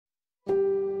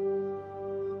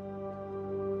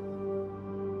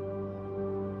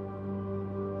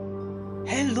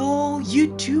Hello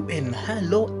YouTube and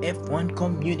hello F1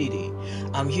 community.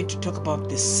 I'm here to talk about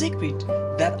the secret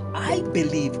that I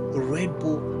believe Red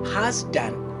Bull has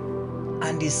done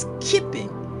and is keeping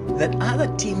that other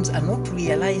teams are not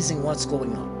realizing what's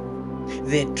going on.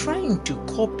 They're trying to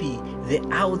copy the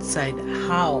outside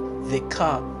how the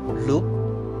car look,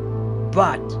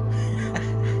 but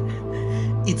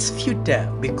it's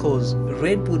futile because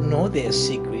Red Bull know their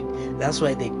secret. That's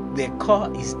why their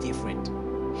car is different.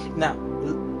 Now,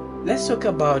 let's talk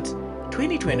about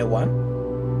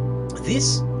 2021.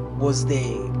 This was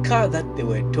the car that they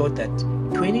were told that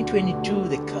 2022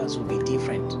 the cars will be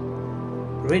different.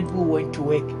 Red Bull went to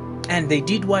work and they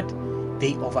did what?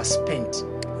 They overspent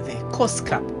the cost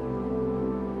cap.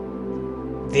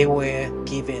 They were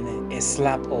given a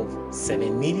slab of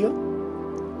 7 million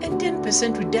and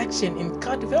 10% reduction in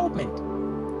car development,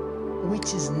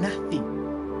 which is nothing.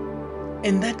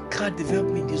 And that car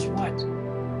development is what?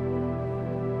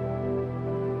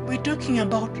 We're talking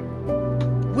about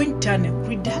wind tunnel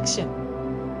reduction.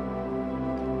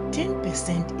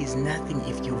 10% is nothing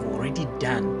if you've already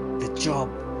done the job,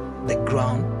 the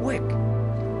groundwork.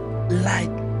 Like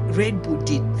Red Bull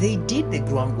did. They did the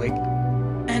groundwork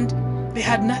and they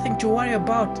had nothing to worry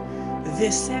about.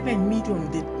 The 7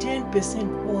 million, the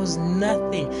 10% was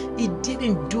nothing. It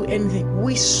didn't do anything.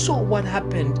 We saw what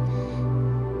happened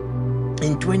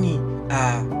in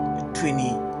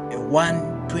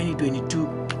 2021, 2022.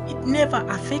 It never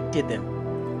affected them,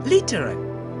 literally.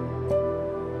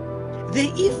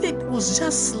 The effect was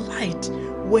just slight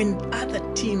when other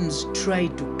teams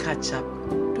tried to catch up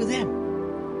to them,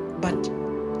 but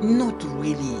not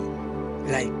really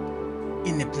like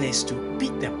in a place to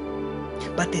beat them.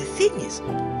 But the thing is,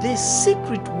 the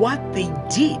secret what they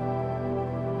did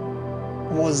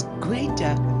was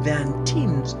greater than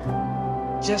teams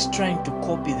just trying to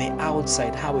copy the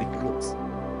outside how it looks.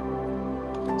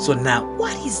 So now,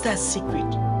 what is that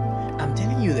secret? I'm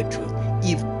telling you the truth.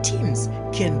 If teams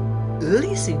can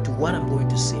listen to what I'm going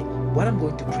to say, what I'm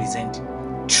going to present,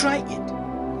 try it.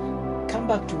 Come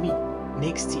back to me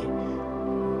next year.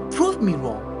 Prove me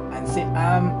wrong and say,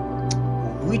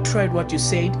 we tried what you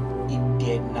said, it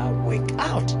did not work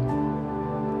out.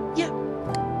 Yeah,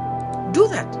 do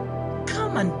that.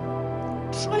 Come and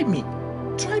try me.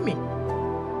 Try me.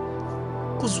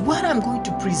 Because what I'm going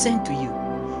to present to you,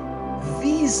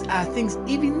 these are things,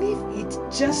 even if it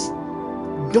just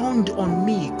dawned on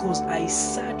me, because I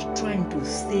sat trying to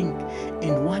think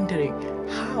and wondering,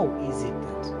 how is it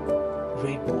that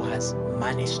Red Bull has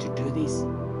managed to do this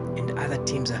and other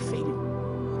teams are failing?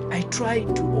 I try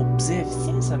to observe,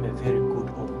 since I'm a very good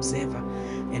observer,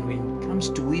 and when it comes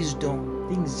to wisdom,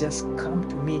 things just come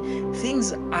to me,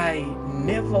 things I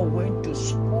never went to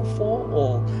school for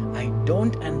or I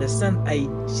don't understand.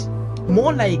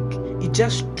 More like it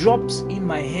just drops in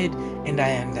my head and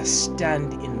I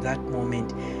understand in that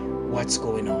moment what's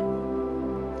going on.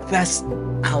 That's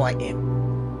how I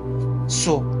am.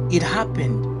 So it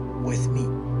happened with me.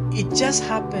 It just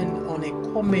happened on a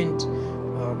comment.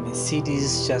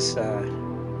 Mercedes just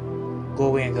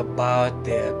going about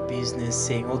their business,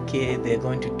 saying okay, they're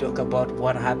going to talk about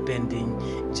what happened in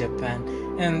Japan,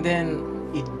 and then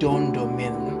it dawned on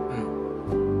me,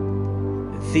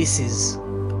 this is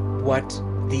what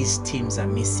these teams are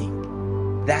missing.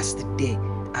 That's the day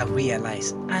I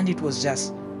realized, and it was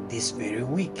just this very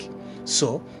week.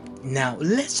 So now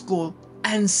let's go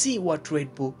and see what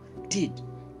Red Bull did.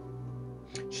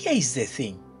 Here is the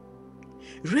thing.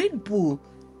 Red Bull,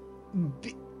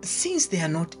 since they are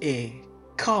not a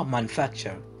car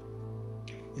manufacturer,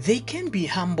 they can be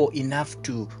humble enough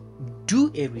to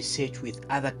do a research with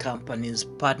other companies,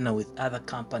 partner with other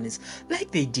companies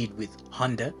like they did with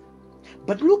Honda.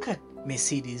 But look at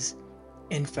Mercedes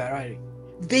and Ferrari.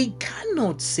 They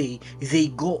cannot say they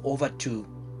go over to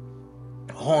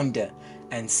Honda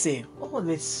and say, oh,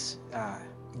 let's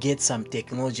get some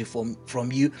technology from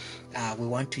you. We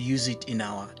want to use it in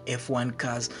our F1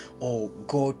 cars, or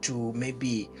go to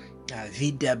maybe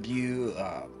VW,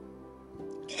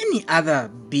 any other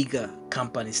bigger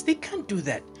companies. They can't do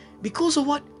that because of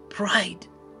what? Pride.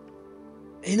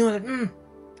 You know, like,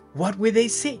 what will they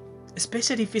say?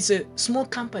 Especially if it's a small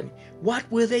company, what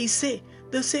will they say?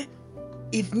 They'll say,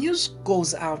 if news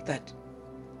goes out that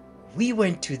we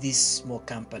went to this small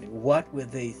company, what will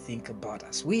they think about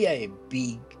us? We are a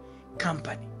big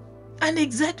company. And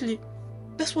exactly,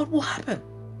 that's what will happen.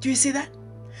 Do you see that?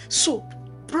 So,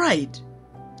 pride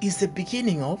is the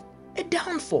beginning of a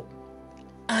downfall.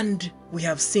 And we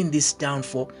have seen this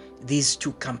downfall. These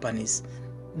two companies,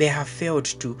 they have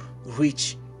failed to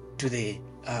reach to the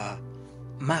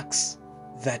max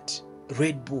that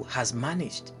Red Bull has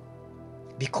managed.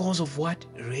 because of what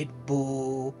Red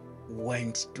Bull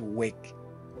went to work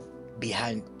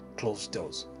behind closed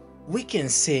doors. We can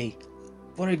say,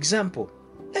 for example,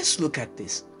 let's look at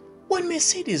this. When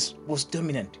Mercedes was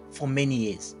dominant for many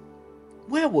years,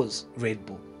 where was Red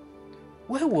Bull?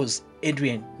 Where was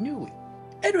Adrian Newey?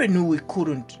 Adrian Newey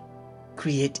couldn't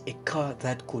create a car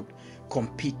that could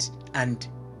compete and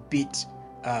beat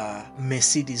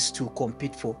Mercedes to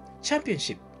compete for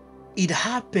championship. It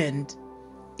happened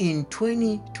in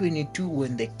 2022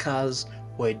 when the cars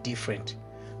were different.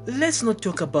 Let's not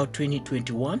talk about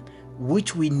 2021,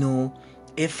 which we know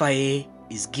FIA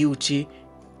is guilty.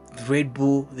 Red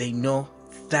Bull, they know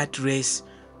that race.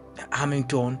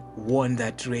 Hamilton won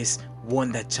that race,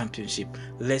 won that championship.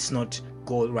 Let's not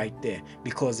go right there,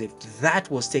 because if that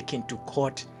was taken to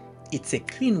court, it's a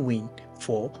clean win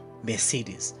for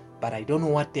Mercedes. But I don't know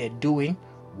what they're doing,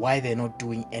 why they're not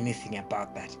doing anything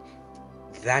about that.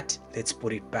 Let's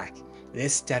put it back.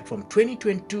 Let's start from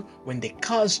 2022 when the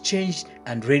cars changed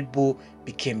and Red Bull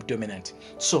became dominant.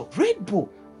 So Red Bull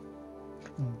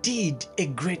did a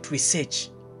great research.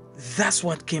 That's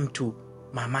what came to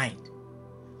my mind.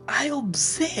 I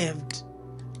observed,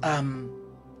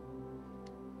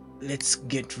 let's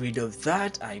get rid of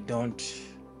that. I don't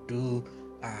do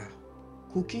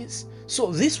cookies.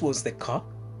 So this was the car.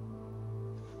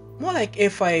 More like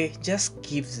FIA just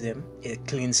gives them a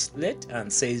clean slate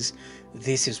and says,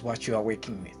 this is what you are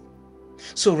working with.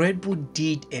 So Red Bull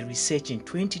did a research in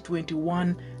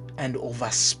 2021 and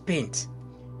overspent.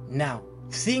 Now,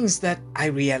 things that I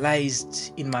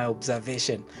realized in my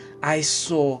observation, I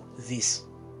saw this.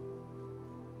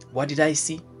 What did I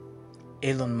see?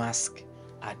 Elon Musk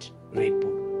at Red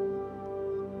Bull.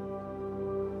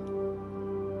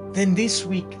 Then this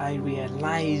week I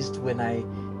realized, when I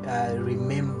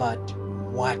remembered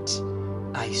what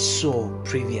I saw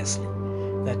previously,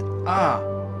 that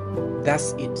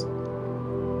that's it.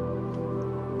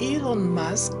 Elon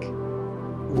Musk,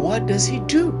 what does he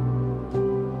do?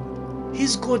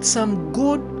 He's got some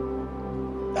good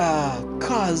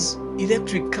cars,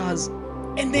 electric cars,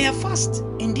 and they are fast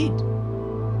indeed.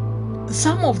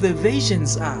 Some of the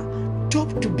versions are top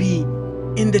to be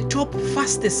in the top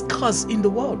fastest cars in the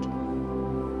world.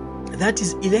 That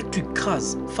is electric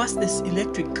cars, fastest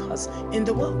electric cars in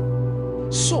the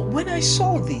world. So when I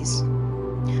saw this,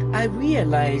 I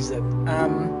realized that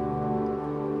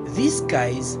these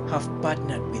guys have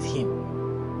partnered with him.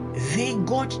 They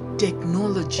got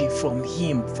technology from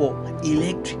him for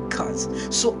electric cars.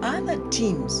 So other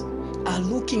teams are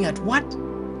looking at what?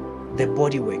 The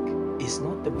bodywork. It's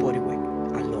not the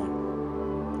bodywork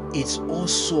alone. It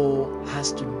also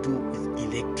has to do with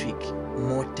electric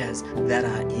motors that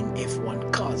are in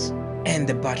F1 cars and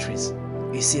the batteries.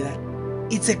 You see that?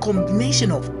 It's a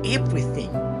combination of everything.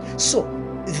 So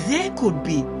there could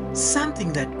be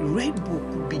something that Red Bull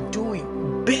could be doing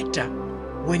better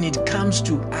when it comes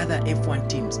to other F1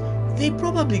 teams. They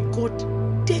probably got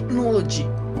technology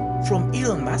from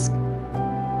Elon Musk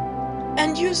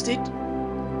and used it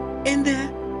in their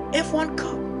F1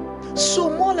 car. So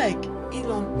more like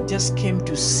Elon just came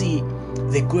to see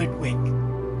the great work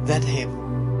that have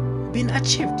been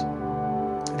achieved,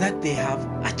 that they have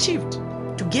achieved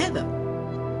together.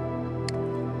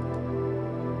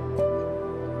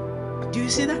 Do you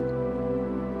see that?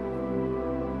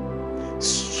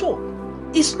 So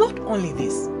it's not only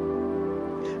this.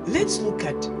 Let's look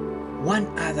at one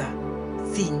other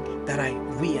thing that I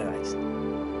realized.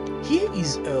 Here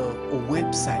is a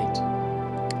website.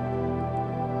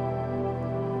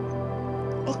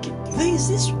 Okay, there is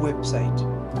this website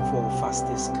for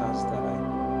fastest cars that I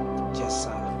just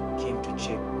came to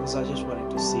check, because I just wanted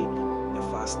to see the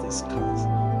fastest cars.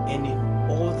 And in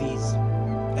all these,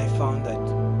 I found that,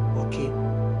 okay,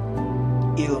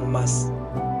 Elon Musk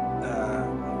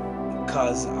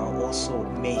cars are also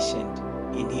mentioned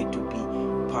in here to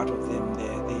be part of them.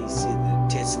 There is the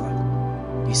Tesla.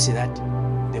 You see that?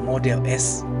 The Model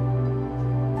S.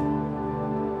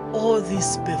 All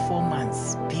these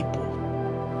performance people,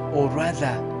 or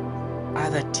rather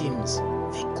other teams,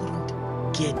 they couldn't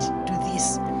get to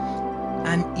this.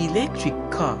 An electric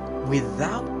car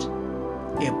without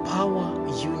a power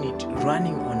unit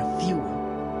running on fuel,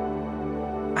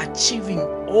 achieving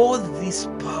all this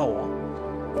power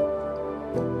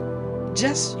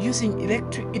just using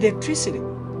electricity,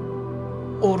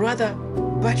 or rather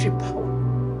battery power.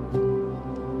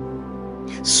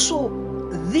 So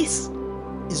this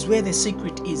is where the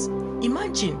secret is.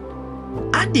 Imagine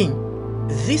adding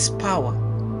this power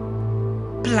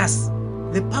plus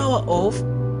the power of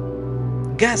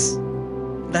gas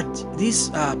that these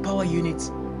power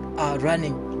units are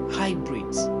running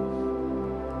hybrids.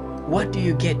 What do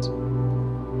you get?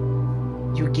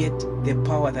 you get the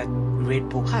power that Red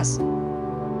Bull has.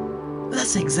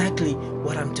 That's exactly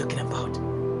what I'm talking about.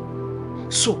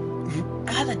 So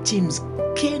other teams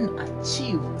can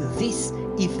achieve this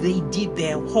if they did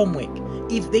their homework,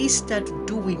 if they start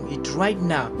doing it right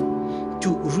now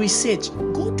to research.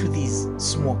 Go to these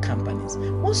small companies.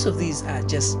 Most of these are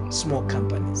just small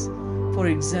companies. For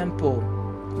example,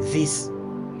 this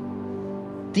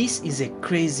is a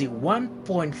crazy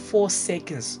 1.4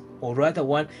 seconds, or rather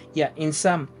in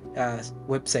some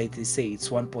website they say it's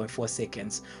 1.4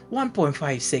 seconds,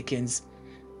 1.5 seconds,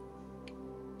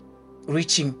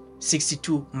 reaching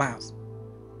 62 miles,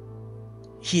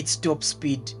 hits top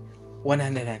speed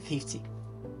 150.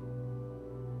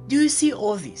 Do you see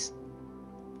all this?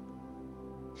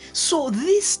 So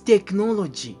this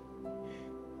technology,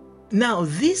 now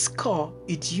this car,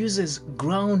 it uses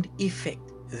ground effect,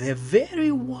 the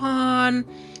very one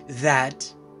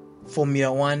that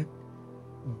Formula One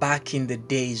back in the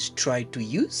days tried to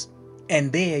use,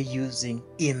 and they are using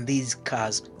in these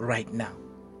cars right now.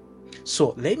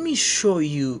 So let me show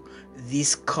you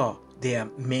this car they are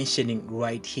mentioning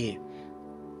right here.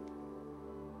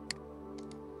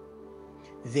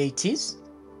 There it is.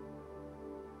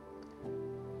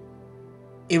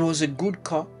 It was a good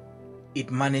car. It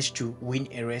managed to win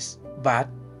a race, but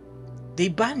they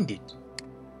banned it.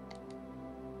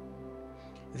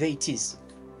 There it is.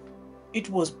 It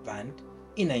was banned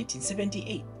in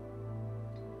 1978.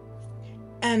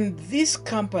 And this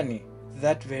company,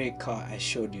 that very car I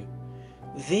showed you,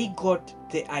 they got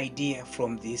the idea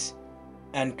from this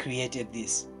and created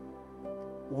this,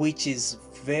 which is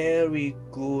very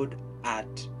good at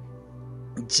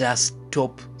just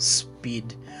top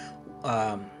speed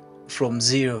from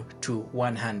 0 to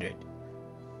 100,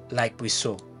 like we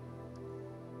saw.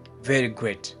 Very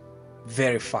great,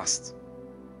 very fast.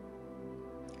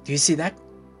 Do you see that?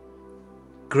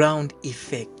 Ground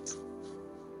effect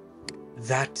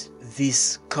that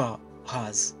this car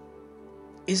has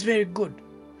is very good.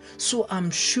 So I'm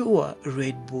sure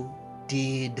Red Bull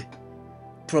did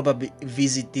probably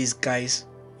visit these guys.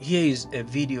 Here is a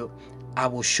video I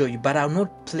will show you, but I'll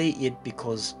not play it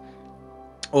because,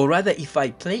 or rather if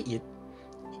I play it,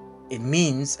 it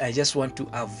means I just want to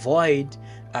avoid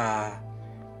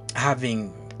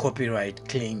having copyright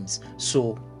claims.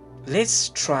 So let's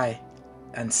try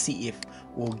and see if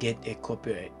we'll get a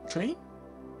copyright claim.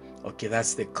 Okay,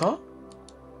 that's the car.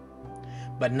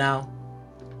 But now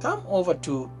come over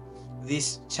to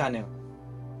this channel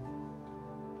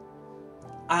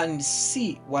and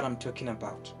see what I'm talking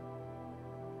about.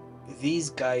 These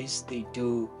guys, they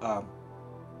do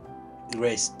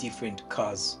race different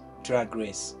cars, drag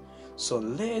race. So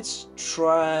let's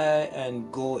try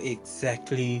and go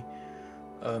exactly,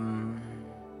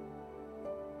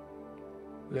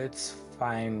 let's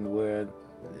find where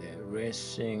they're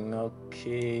racing.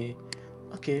 Okay,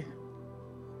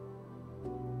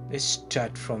 let's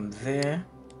start from there.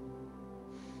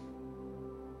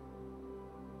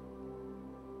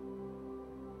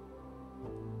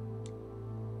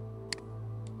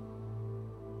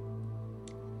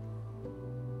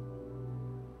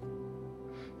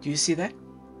 Do you see that?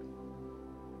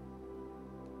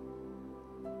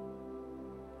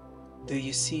 Do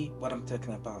you see what I'm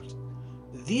talking about?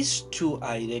 These two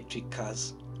are electric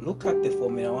cars. Look at the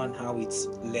Formula One, how it's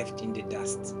left in the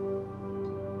dust.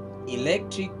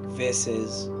 Electric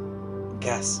versus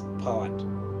gas powered.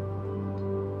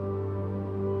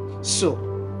 So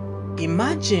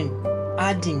imagine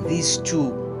adding these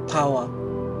two power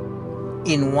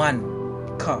in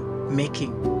one car,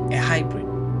 making a hybrid.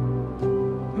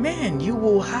 Man, you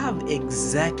will have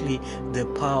exactly the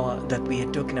power that we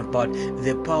are talking about,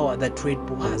 the power that Red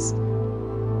Bull has.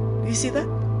 Do you see that?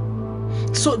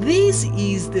 So this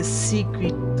is the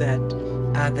secret that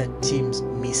other teams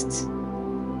missed.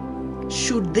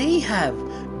 Should they have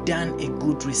done a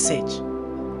good research,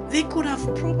 they could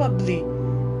have probably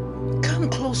come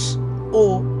close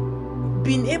or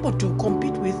been able to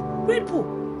compete with Red Bull.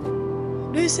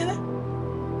 Do you see that?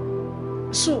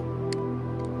 So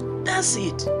that's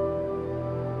it.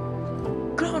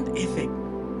 Ground effect.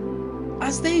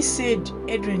 As they said,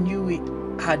 Adrian Newey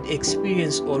had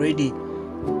experience already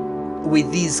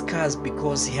with these cars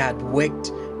because he had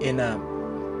worked in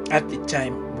at the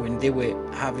time when they were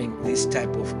having this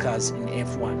type of cars in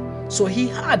F1. So he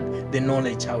had the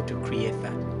knowledge how to create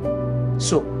that.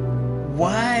 So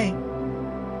why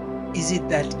is it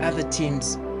that other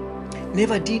teams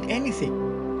never did anything?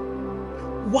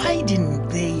 Why didn't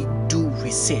they do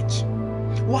research?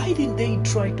 Why didn't they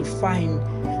try to find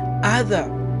other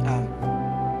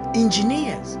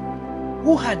engineers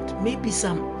who had maybe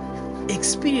some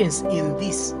experience in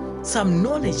this some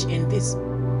knowledge in this,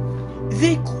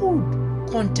 they could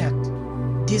contact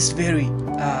this very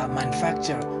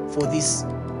manufacturer for this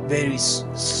very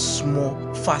small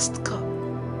fast car.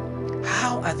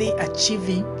 How are they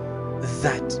achieving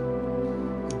that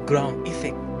ground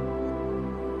effect?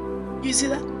 You see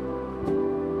that?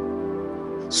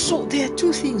 So there are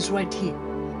two things right here.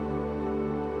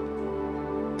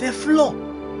 The floor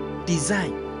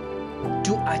design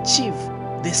to achieve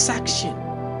the suction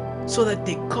so that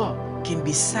the car can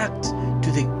be sucked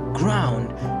to the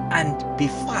ground and be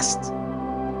fast,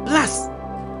 plus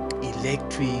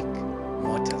electric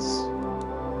motors.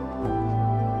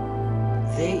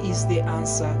 There is the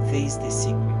answer, there is the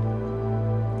secret.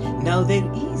 Now there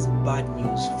is bad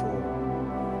news for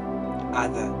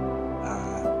other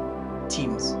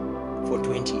teams for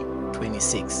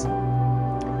 2026.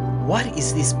 What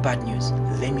is this bad news?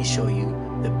 Let me show you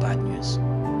the bad news.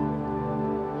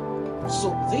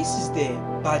 So this is the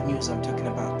bad news I'm talking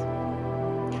about.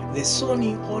 The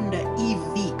Sony Honda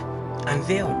EV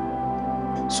unveiled.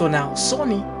 So now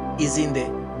Sony is in the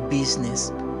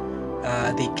business.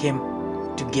 They came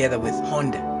together with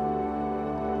Honda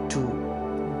to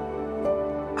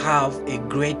have a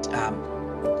great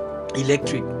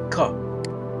electric car.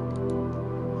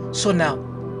 So now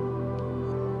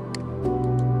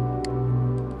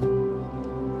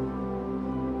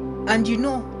and you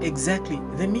know exactly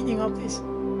the meaning of this.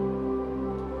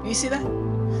 You see that?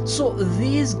 So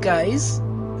these guys,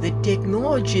 the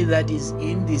technology that is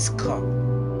in this car,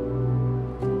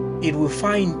 it will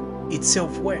find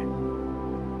itself where?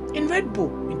 In Red Bull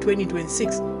in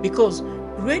 2026, because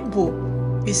Red Bull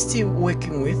is still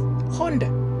working with Honda.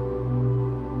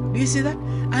 Do you see that?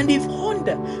 And if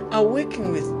Honda are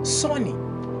working with Sony,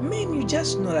 man, you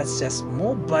just know that's just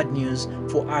more bad news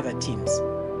for other teams.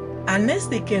 Unless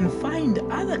they can find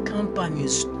other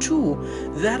companies too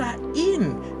that are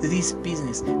in this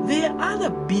business. There are other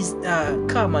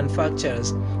car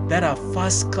manufacturers that are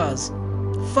fast cars,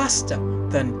 faster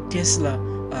than Tesla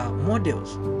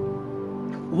models.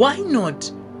 Why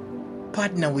not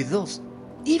partner with those?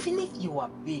 Even if you are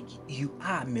big, you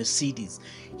are Mercedes,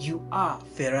 you are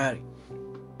Ferrari,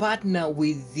 partner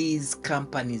with these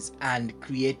companies and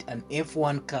create an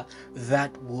F1 car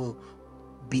that will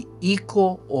be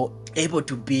equal or able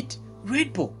to beat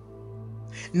Red Bull.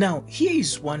 Now, here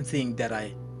is one thing that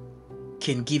I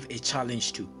can give a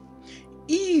challenge to.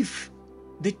 If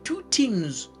the two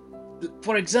teams,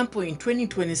 for example, in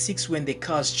 2026 when the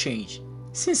cars change,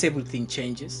 since everything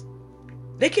changes,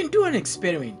 they can do an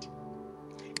experiment.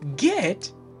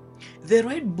 Get the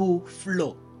Red Bull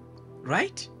flow,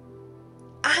 right?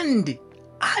 And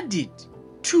add it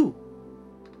to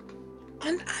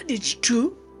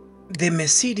the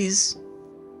Mercedes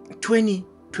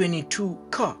 2022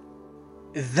 car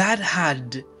that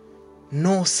had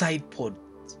no side pod.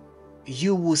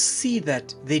 You will see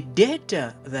that the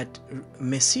data that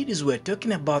Mercedes were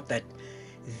talking about that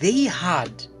they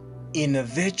had in a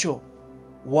virtual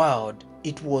world,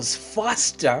 it was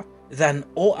faster than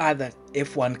all other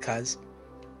F1 cars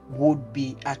would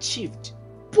be achieved.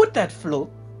 Put that flow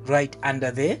right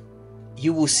under there,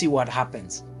 you will see what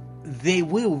happens. They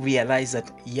will realize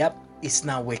that, yep, it's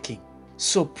now working.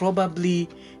 So probably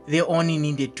they only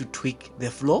needed to tweak the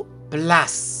flow.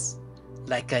 Plus,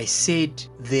 like I said,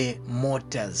 the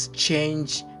motors,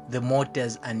 change the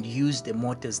motors and use the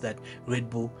motors that Red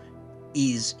Bull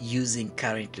is using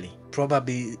currently.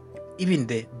 Probably even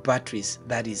the batteries,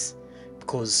 that is,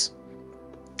 because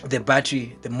the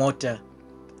battery, the motor,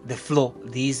 the flow,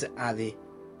 these are the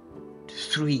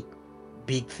three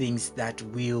big things that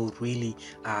will really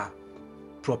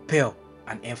propel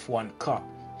an F1 car.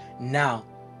 Now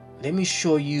let me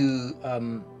show you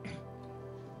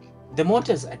the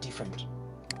motors are different,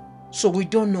 so we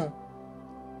don't know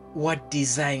what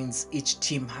designs each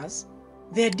team has.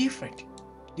 They're different.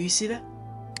 Do you see that?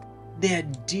 They're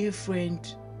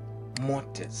different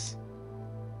motors,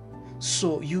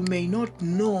 so you may not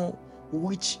know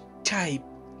which type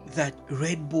that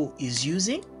Red Bull is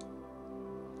using,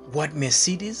 what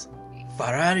Mercedes,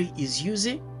 Ferrari is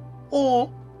using,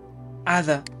 or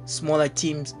other smaller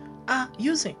teams are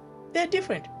using. They're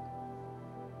different.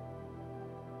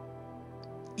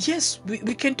 Yes,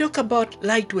 we can talk about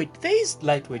lightweight. There is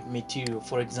lightweight material,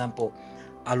 for example,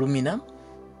 aluminum.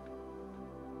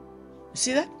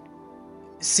 See that?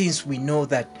 Since we know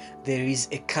that there is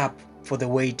a cap for the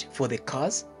weight for the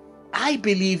cars, I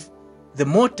believe the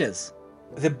motors,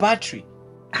 the battery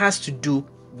has to do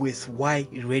with why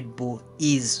Red Bull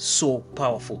is so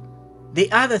powerful. The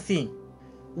other thing,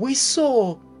 we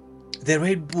saw the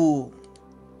Red Bull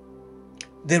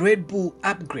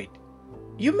upgrade.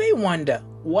 You may wonder,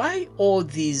 why all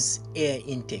these air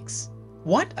intakes?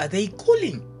 What are they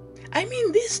cooling? I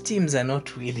mean, these teams are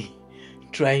not really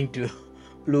trying to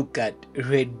look at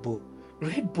Red Bull.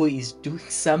 Red Bull is doing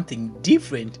something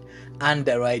different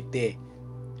under right there.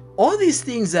 All these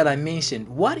things that I mentioned,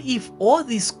 what if all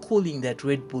this cooling that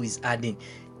Red Bull is adding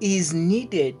is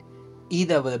needed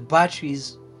either with the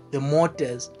batteries, the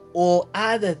motors, or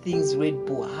other things Red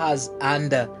Bull has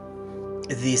under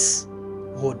this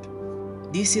hood?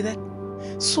 Do you see that?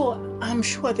 So I'm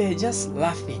sure they're just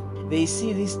laughing. They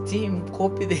see this team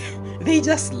copy, they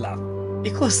just laugh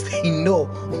because they know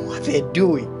what they're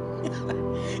doing.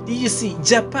 Did you see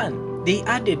Japan? They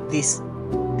added this.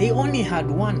 They only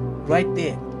had one right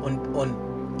there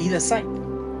on either side,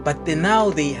 but now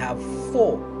they have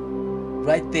 4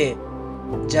 right there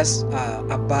just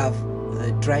above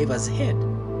the driver's head.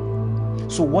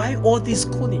 So why all this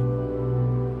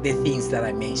cooling? The things that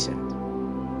I mentioned.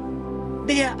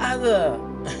 There are other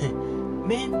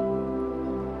men.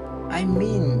 I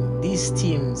mean, these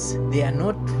teams, they are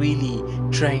not really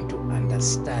trying to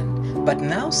understand. But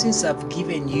now, since I've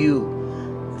given you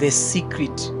the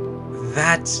secret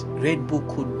that Red Bull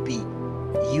could be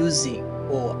using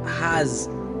or has,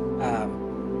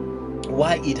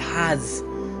 why it has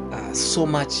so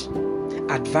much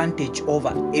advantage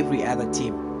over every other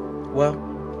team, well,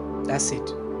 that's it.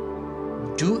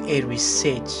 Do a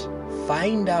research,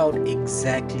 find out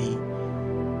exactly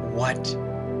what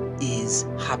is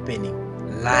happening.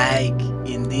 Like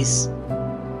in this,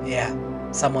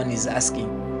 someone is asking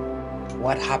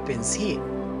what happens here.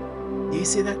 Do you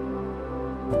see that?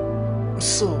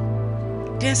 So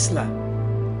Tesla,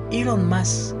 Elon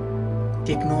Musk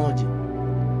technology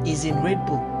is in Red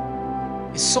Bull.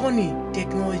 Sony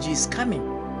technology is coming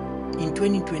in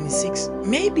 2026,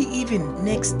 maybe even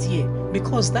next year,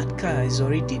 because that car is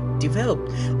already developed,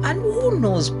 and who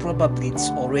knows, probably it's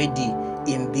already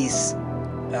in this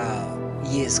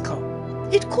year's car.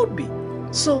 It could be.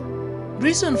 So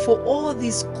reason for all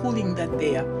this cooling that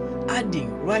they are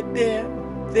adding right there,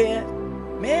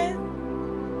 man,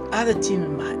 other teams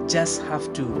might just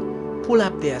have to pull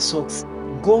up their socks,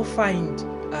 go find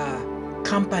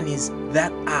companies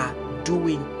that are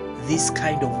doing this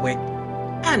kind of work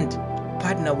and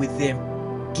partner with them,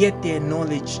 get their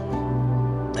knowledge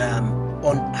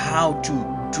on how to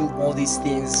do all these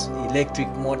things, electric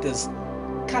motors.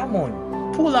 Come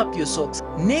on, pull up your socks.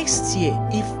 Next year,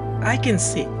 if I can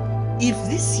say, if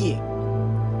this year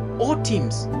all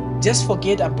teams just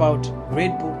forget about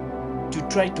Red Bull to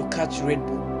try to catch Red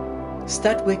Bull,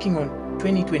 start working on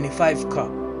 2025 car,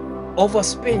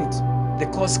 overspend the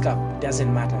cost cap,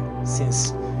 doesn't matter,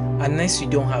 since unless you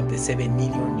don't have the 7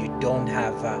 million, you don't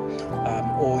have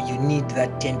or you need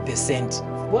that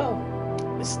 10%, well,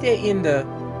 stay in the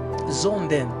zone.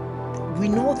 Then we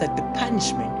know that the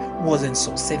punishment wasn't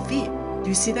so severe. Do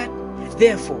you see that?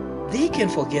 Therefore, they can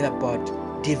forget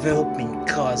about developing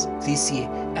cars this year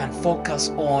and focus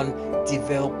on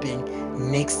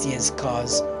developing next year's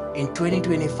cars. In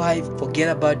 2025,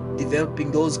 forget about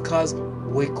developing those cars,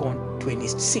 work on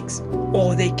 26.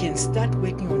 Or they can start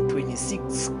working on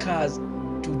 26 cars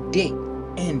today,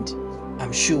 and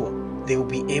I'm sure they will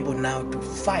be able now to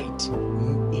fight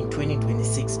in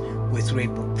 2026 with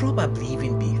Red Bull, probably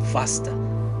even be faster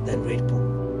than Red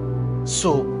Bull.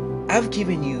 So I've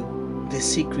given you the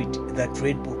secret that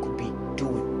Red Bull could be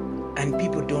doing, and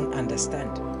people don't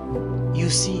understand. You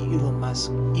see, Elon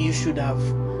Musk, it should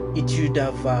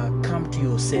have come to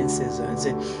your senses and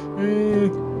said,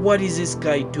 what is this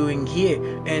guy doing here,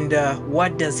 and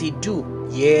what does he do?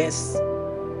 Yes,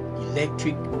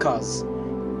 electric cars.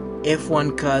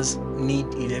 F1 cars need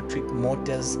electric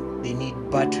motors, they need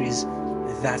batteries.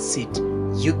 That's it.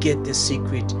 You get the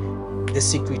secret. The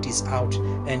secret is out.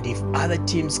 And if other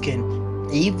teams can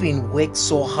even work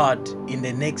so hard in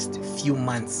the next few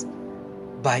months,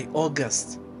 by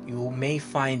August you may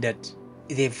find that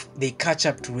they catch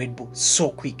up to Red Bull so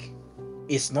quick.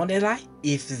 It's not a lie.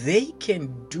 If they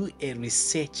can do a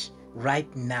research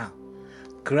right now,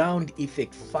 ground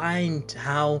effect, find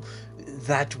how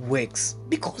that works,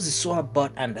 because it's all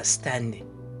about understanding.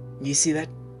 You see that?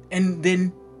 And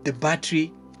then the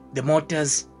battery, the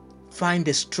motors, find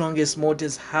the strongest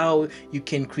motors, how you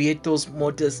can create those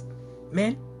motors.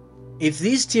 Man, if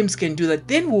these teams can do that,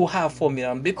 then we'll have Formula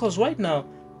 1, because right now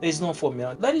there's no Formula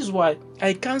 1. That is why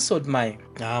I cancelled my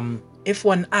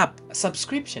F1 app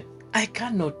subscription. I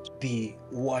cannot be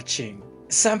watching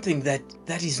something that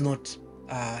is not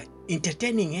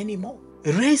entertaining anymore.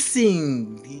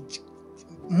 Racing,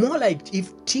 more like,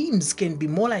 if teams can be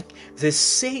more like the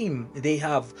same, they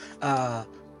have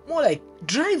more like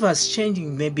drivers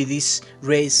changing. Maybe this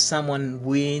race someone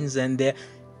wins, and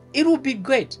It would be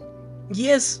great.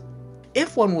 Yes,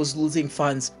 F1 was losing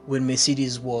fans when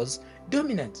Mercedes was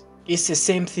dominant. It's the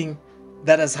same thing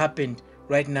that has happened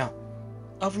right now.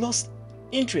 I've lost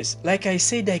interest. Like I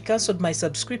said, I cancelled my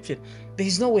subscription. There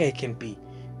is no way I can be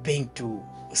paying to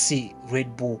see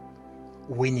Red Bull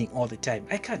winning all the time.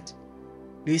 I can't.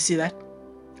 Do you see that?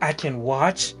 I can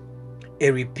watch a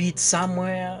repeat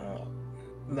somewhere.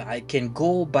 I can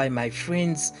go by my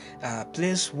friend's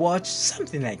place, watch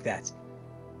something like that,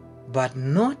 but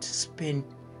not spend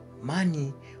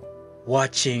money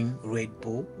watching Red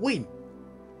Bull win.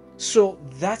 So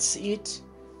that's it.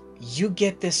 You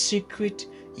get the secret.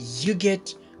 You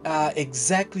get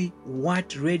exactly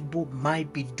what Red Bull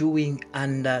might be doing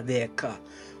under their car.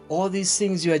 All these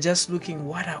things you are just looking,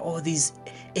 what are all these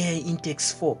air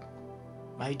intakes for?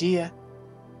 My dear,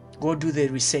 go do the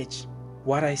research.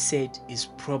 What I said is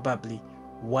probably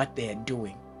what they are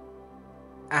doing,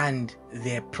 and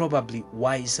they're probably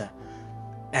wiser,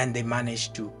 and they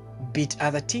managed to beat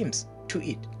other teams to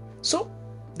it. So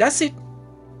that's it.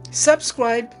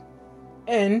 Subscribe,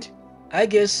 and I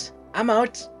guess I'm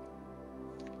out.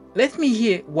 Let me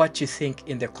hear what you think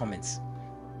in the comments.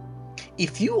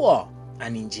 If you are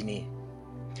an engineer,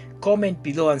 comment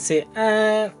below and say,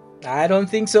 I don't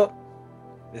think so.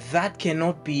 That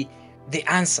cannot be the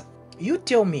answer. You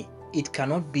tell me it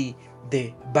cannot be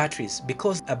the batteries,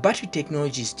 because a battery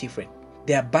technology is different.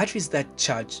 There are batteries that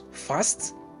charge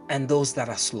fast and those that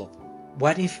are slow.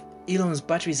 What if Elon's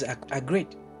batteries are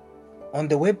great? On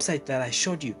the website that I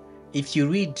showed you, if you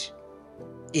read,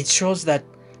 it shows that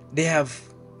they have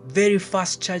very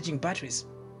fast charging batteries.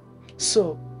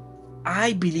 So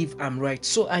I believe I'm right.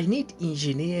 So I need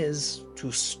engineers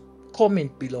to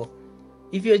comment below.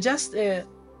 If you're just a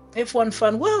F1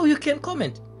 fan, well, you can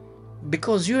comment,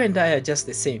 because you and I are just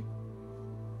the same.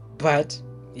 But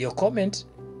your comment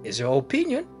is your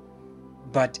opinion.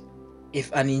 But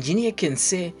if an engineer can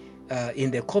say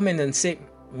in the comment and say,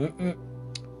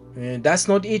 that's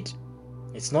not it.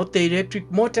 It's not the electric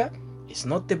motor. It's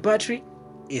not the battery.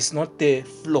 It's not the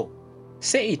flow.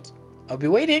 Say it. I'll be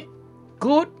waiting.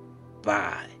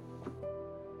 Goodbye.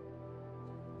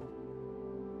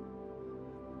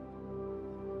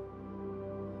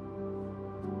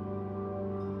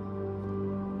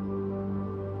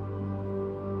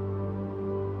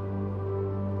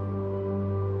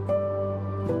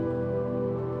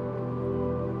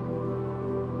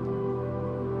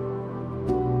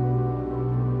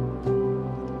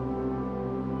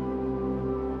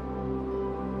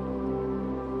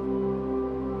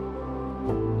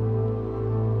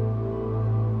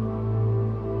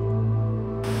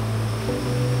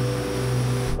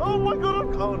 Oh my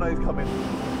god, oh no, he's coming.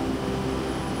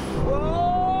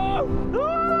 Whoa!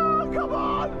 Ah, come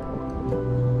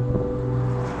on!